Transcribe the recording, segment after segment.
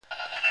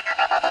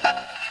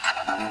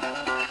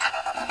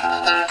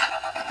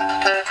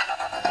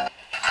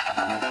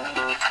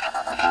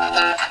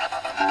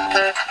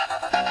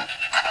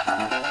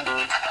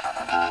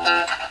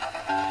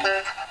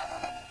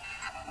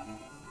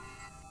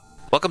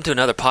Welcome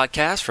to another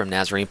podcast from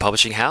Nazarene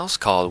Publishing House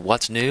called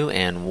What's New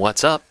and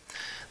What's Up.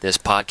 This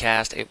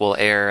podcast, it will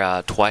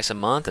air twice a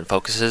month and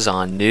focuses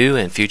on new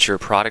and future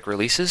product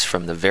releases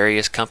from the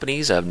various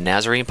companies of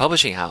Nazarene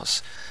Publishing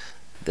House.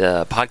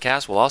 The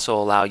podcast will also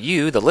allow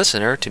you, the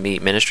listener, to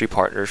meet ministry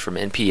partners from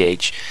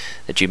NPH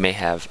that you may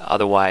have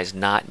otherwise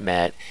not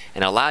met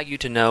and allow you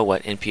to know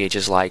what NPH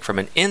is like from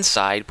an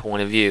inside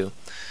point of view.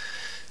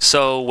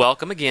 So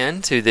welcome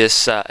again to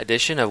this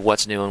edition of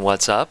What's New and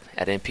What's Up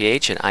at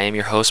NPH, and I am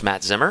your host,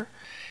 Matt Zimmer,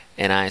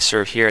 and I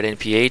serve here at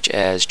NPH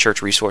as Church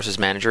Resources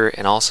Manager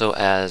and also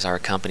as our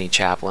company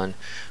chaplain,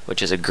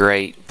 which is a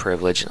great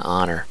privilege and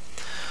honor.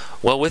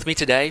 Well, with me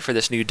today for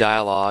this new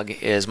dialogue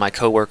is my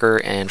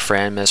coworker and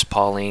friend, Miss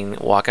Pauline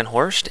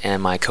Walkenhorst,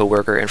 and my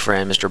coworker and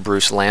friend, Mr.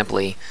 Bruce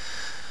Lampley.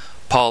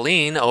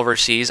 Pauline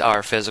oversees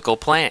our physical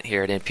plant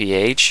here at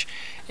NPH,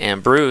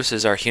 and Bruce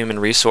is our Human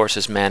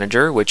Resources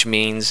Manager, which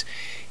means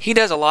he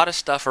does a lot of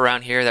stuff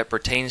around here that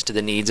pertains to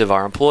the needs of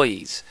our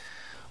employees.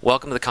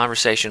 Welcome to the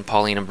conversation,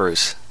 Pauline and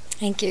Bruce.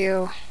 Thank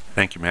you.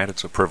 Thank you, Matt.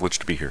 It's a privilege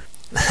to be here.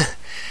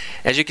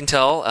 As you can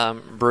tell,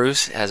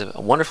 Bruce has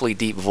a wonderfully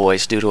deep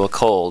voice due to a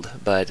cold,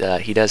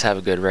 but he does have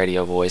a good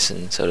radio voice,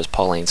 and so does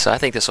Pauline. So I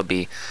think this will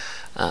be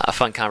a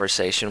fun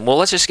conversation. Well,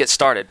 let's just get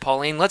started.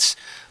 Pauline, let's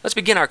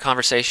begin our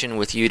conversation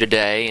with you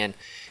today, and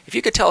if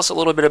you could tell us a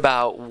little bit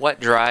about what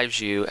drives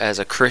you as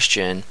a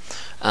Christian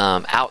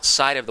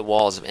outside of the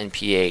walls of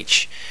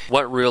NPH.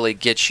 What really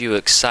gets you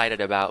excited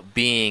about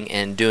being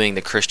and doing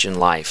the Christian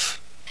life?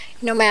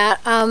 You know, Matt,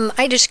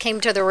 I just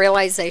came to the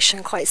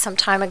realization quite some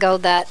time ago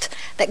that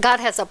God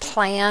has a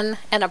plan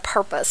and a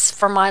purpose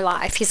for my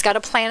life. He's got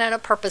a plan and a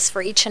purpose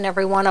for each and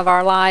every one of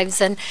our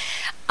lives. And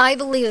I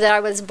believe that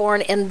I was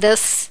born in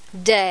this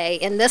day,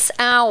 in this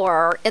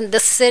hour, in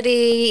this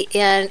city,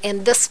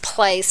 in this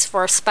place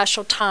for a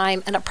special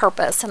time and a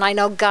purpose. And I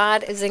know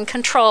God is in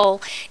control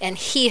and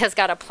He has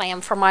got a plan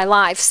for my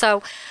life.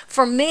 So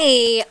for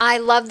me, I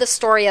love the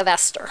story of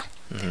Esther.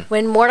 Mm-hmm.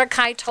 When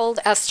Mordecai told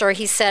Esther,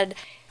 he said,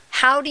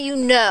 "How do you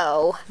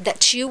know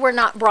that you were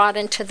not brought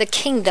into the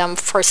kingdom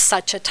for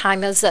such a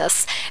time as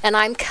this?" And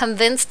I'm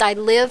convinced I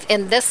live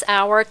in this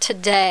hour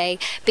today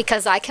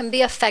because I can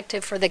be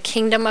effective for the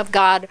kingdom of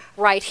God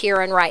right here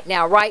and right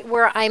now, right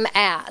where I'm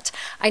at.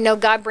 I know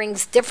God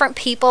brings different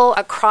people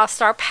across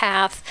our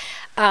path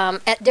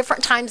at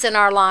different times in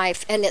our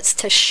life, and it's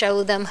to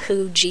show them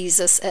who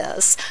Jesus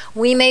is.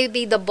 We may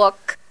be the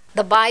book,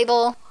 the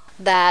Bible,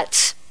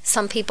 that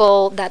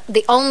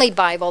the only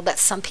Bible that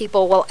some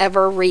people will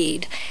ever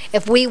read.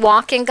 If we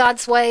walk in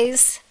God's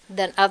ways,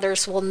 then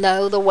others will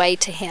know the way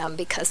to Him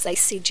because they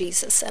see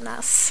Jesus in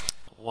us.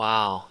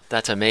 Wow,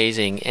 that's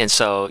amazing. And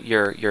so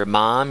your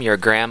mom, your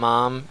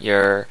grandmom,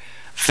 your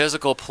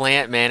physical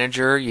plant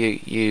manager,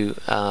 you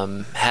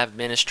have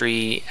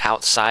ministry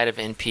outside of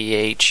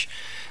NPH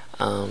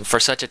for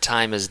such a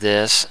time as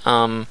this.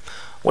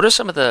 What are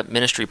some of the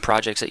ministry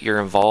projects that you're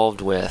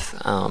involved with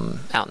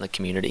out in the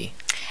community?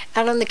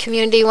 Out in the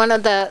community, one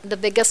of the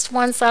biggest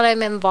ones that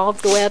I'm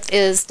involved with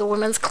is the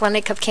Women's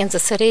Clinic of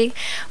Kansas City,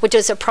 which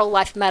is a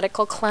pro-life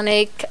medical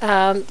clinic,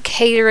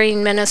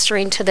 catering,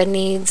 ministering to the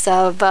needs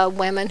of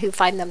women who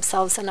find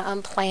themselves in an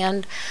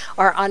unplanned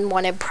or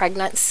unwanted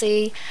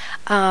pregnancy,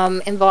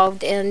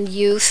 involved in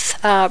youth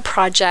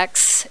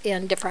projects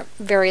in different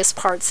various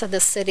parts of the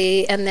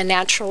city, and then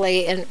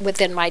naturally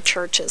within my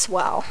church as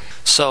well.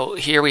 So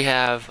here we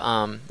have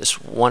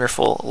this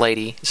wonderful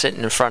lady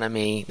sitting in front of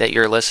me that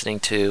you're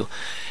listening to.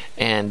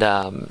 And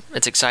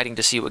it's exciting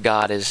to see what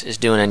God is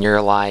doing in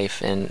your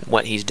life and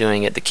what He's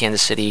doing at the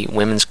Kansas City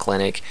Women's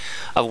Clinic,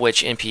 of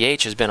which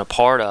NPH has been a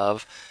part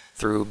of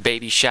through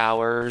baby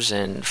showers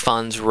and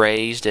funds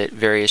raised at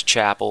various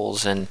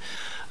chapels. And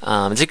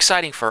it's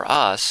exciting for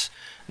us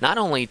not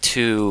only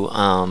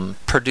to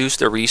produce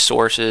the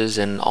resources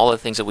and all the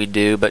things that we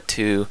do, but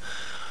to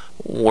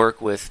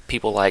work with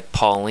people like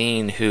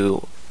Pauline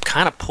who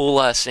kind of pull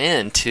us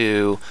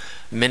into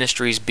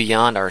ministries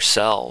beyond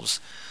ourselves,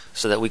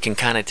 so that we can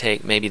kind of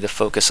take maybe the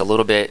focus a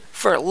little bit,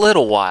 for a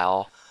little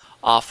while,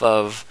 off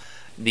of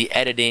the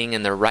editing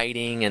and the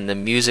writing and the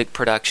music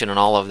production and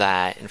all of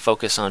that, and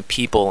focus on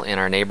people in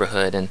our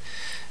neighborhood, and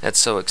that's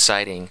so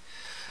exciting.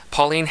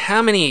 Pauline,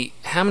 how many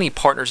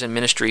partners in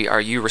ministry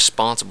are you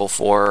responsible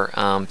for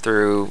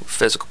through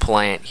Physical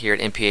Plant here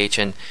at NPH?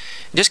 And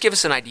just give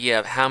us an idea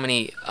of how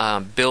many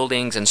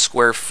buildings and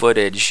square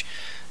footage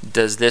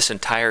does this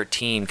entire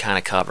team kind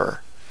of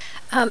cover?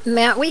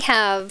 Matt,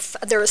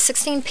 there are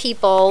 16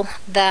 people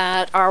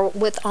that are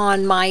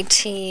on my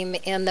team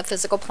in the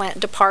physical plant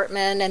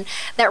department, and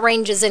that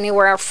ranges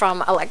anywhere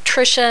from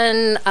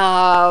electrician,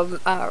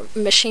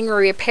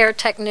 machinery repair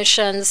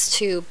technicians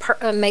to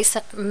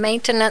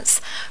maintenance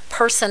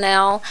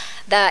personnel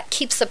that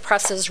keeps the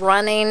presses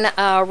running,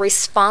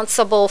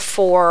 responsible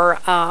for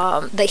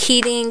the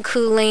heating,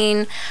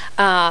 cooling,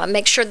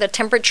 make sure the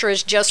temperature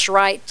is just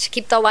right, to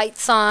keep the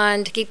lights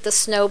on, to keep the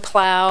snow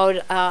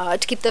plowed,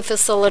 to keep the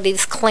facilities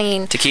buildings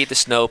clean. To keep the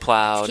snow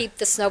plowed. Keep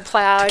the snow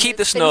plowed. To keep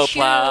the It's been snow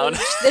plowed.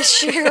 huge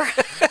this year.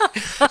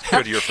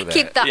 Good year for that.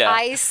 Keep the Yeah.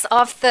 ice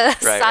off the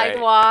Right.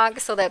 sidewalk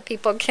so that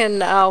people can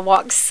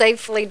walk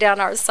safely down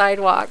our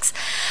sidewalks.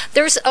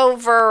 There's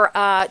over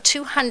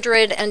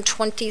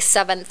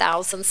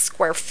 227,000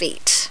 square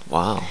feet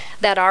Wow.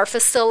 that our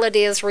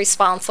facility is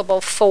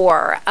responsible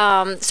for,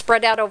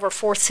 spread out over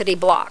 4 city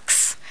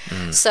blocks.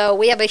 So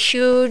we have a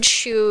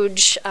huge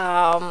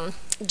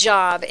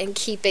job in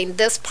keeping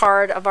this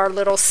part of our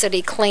little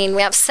city clean.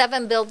 We have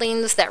 7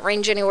 buildings that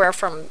range anywhere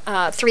from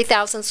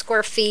 3,000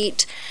 square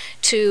feet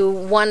to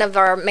one of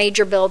our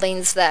major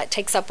buildings that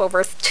takes up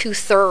over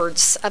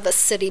 2/3 of a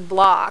city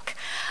block.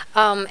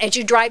 As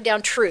you drive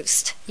down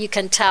Troost, you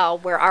can tell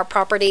where our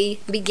property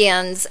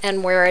begins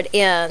and where it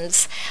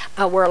ends.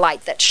 We're a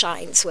light that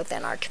shines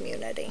within our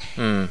community.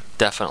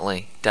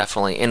 Definitely.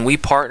 And we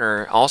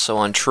partner also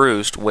on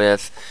Troost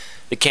with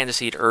the Kansas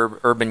City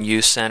Urban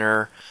Youth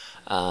Center.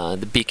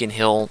 The Beacon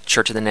Hill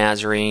Church of the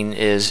Nazarene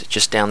is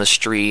just down the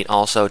street.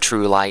 Also,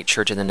 True Light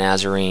Church of the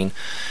Nazarene,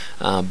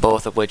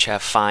 both of which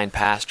have fine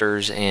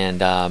pastors,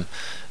 and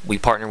we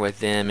partner with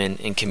them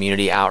in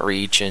community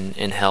outreach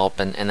and help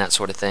and that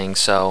sort of thing.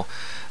 So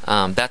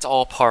that's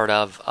all part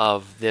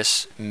of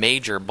this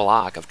major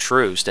block of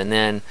Troost. And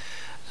then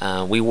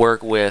we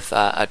work with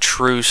a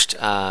Troost.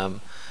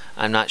 I'm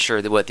not sure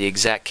what the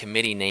exact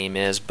committee name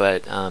is,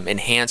 but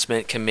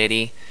Enhancement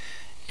Committee.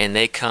 And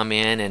they come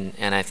in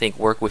and I think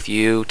work with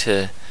you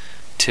to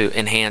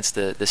enhance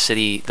the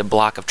city, the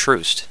block of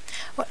Troost.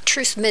 Well,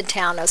 Troost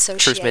Midtown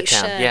Association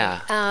Midtown,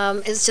 yeah.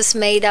 Is just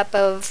made up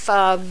of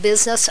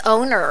business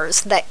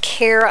owners that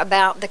care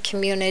about the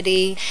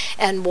community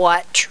and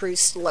what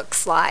Troost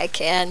looks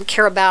like and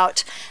care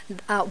about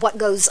what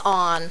goes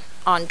on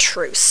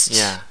Troost.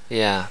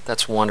 Yeah,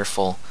 that's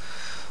wonderful.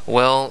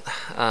 Well,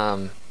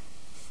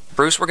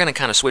 Bruce, we're going to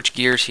kind of switch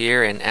gears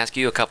here and ask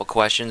you a couple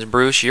questions.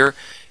 Bruce,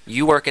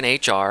 you work in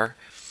HR,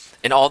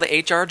 and all the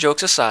HR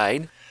jokes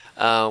aside,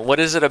 what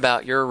is it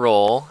about your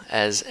role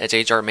as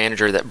HR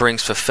manager that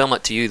brings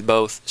fulfillment to you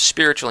both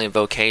spiritually and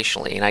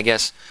vocationally? And I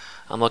guess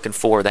I'm looking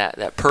for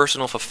that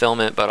personal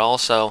fulfillment, but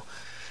also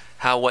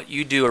how what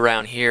you do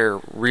around here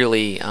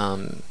really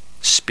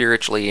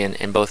spiritually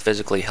and both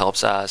physically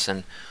helps us.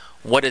 And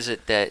what is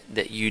it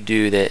that you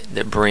do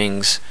that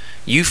brings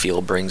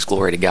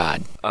glory to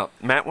God?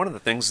 Matt, one of the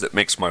things that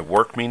makes my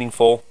work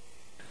meaningful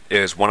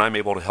is when I'm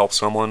able to help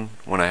someone,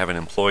 when I have an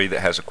employee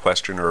that has a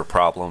question or a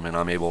problem and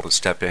I'm able to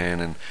step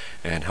in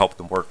and help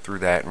them work through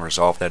that and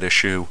resolve that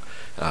issue,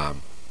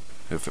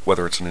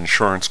 whether it's an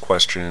insurance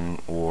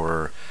question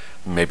or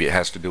maybe it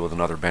has to do with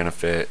another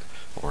benefit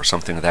or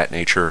something of that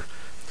nature.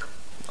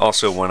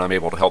 Also, when I'm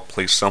able to help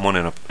place someone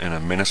in a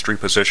ministry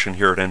position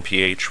here at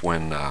NPH,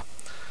 when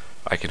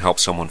I can help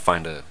someone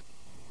find a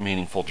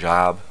meaningful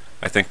job,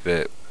 I think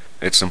that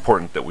it's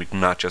important that we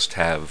not just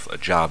have a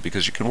job,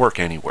 because you can work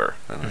anywhere,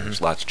 and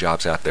there's lots of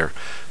jobs out there,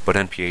 but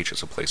NPH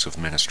is a place of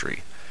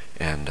ministry,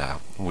 and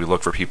we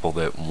look for people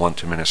that want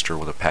to minister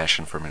with a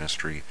passion for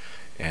ministry,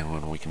 and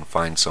when we can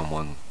find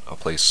someone a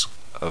place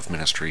of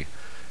ministry,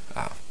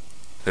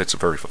 it's a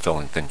very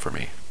fulfilling thing for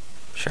me.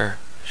 Sure.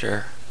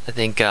 I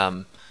think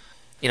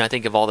I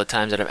think of all the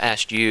times that I've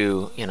asked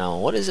you,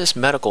 what is this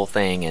medical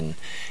thing? And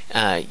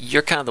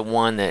you're kind of the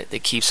one that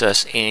keeps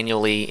us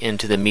annually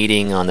into the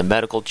meeting on the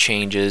medical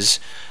changes,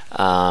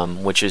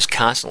 which is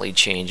constantly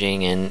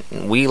changing. And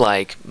we,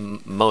 like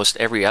most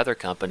every other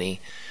company,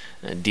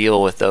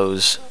 deal with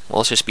those, well,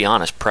 let's just be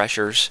honest,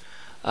 pressures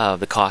of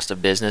the cost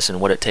of business and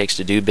what it takes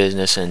to do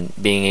business and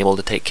being able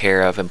to take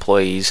care of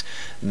employees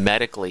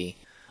medically.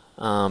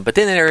 But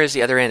then there is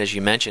the other end, as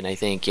you mentioned. I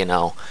think,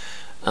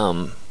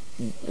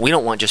 we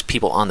don't want just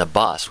people on the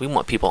bus. We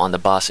want people on the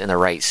bus in the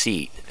right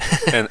seat.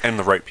 and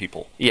the right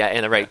people. Yeah,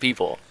 and the right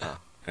people.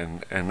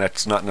 And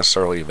that's not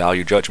necessarily a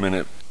value judgment.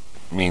 It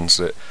means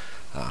that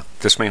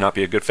this may not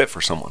be a good fit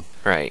for someone.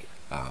 Right.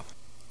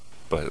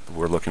 But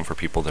we're looking for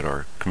people that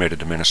are committed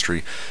to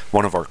ministry.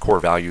 One of our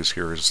core values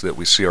here is that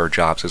we see our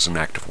jobs as an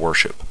act of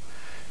worship.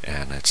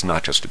 And it's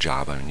not just a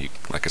job. I mean,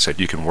 like I said,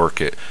 you can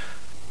work at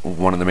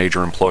one of the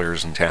major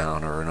employers in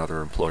town or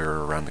another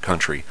employer around the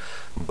country,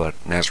 but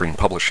Nazarene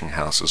Publishing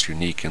House is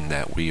unique in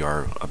that we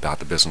are about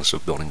the business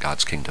of building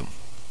God's kingdom.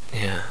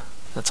 Yeah,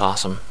 that's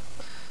awesome.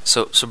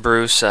 So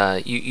Bruce,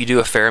 you do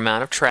a fair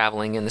amount of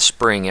traveling in the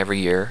spring every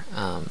year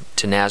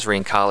to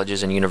Nazarene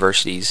colleges and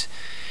universities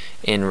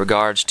in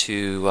regards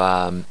to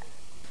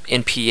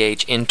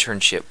NPH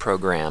internship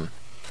program.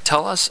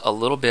 Tell us a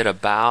little bit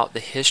about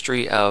the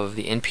history of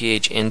the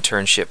NPH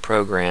internship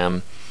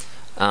program,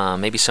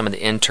 maybe some of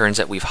the interns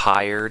that we've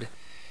hired,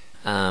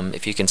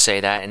 if you can say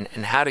that,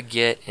 and how to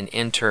get an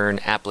intern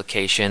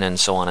application and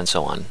so on and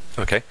so on.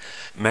 Okay.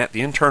 Matt,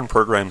 the intern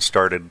program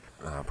started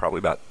probably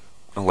about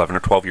 11 or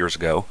 12 years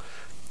ago.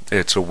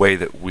 It's a way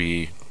that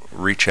we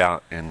reach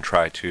out and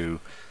try to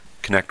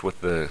connect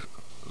with the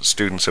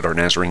students at our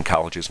Nazarene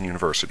colleges and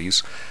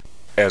universities.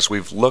 As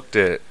we've looked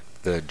at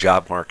the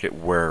job market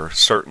where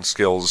certain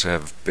skills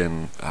have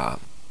been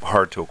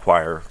hard to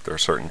acquire, there are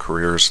certain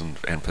careers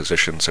and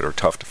positions that are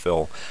tough to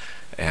fill,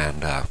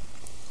 and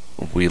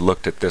we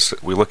look at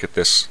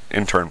this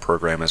intern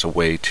program as a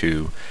way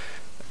to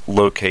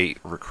locate,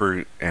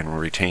 recruit, and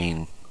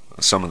retain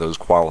some of those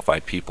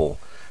qualified people,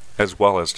 as well as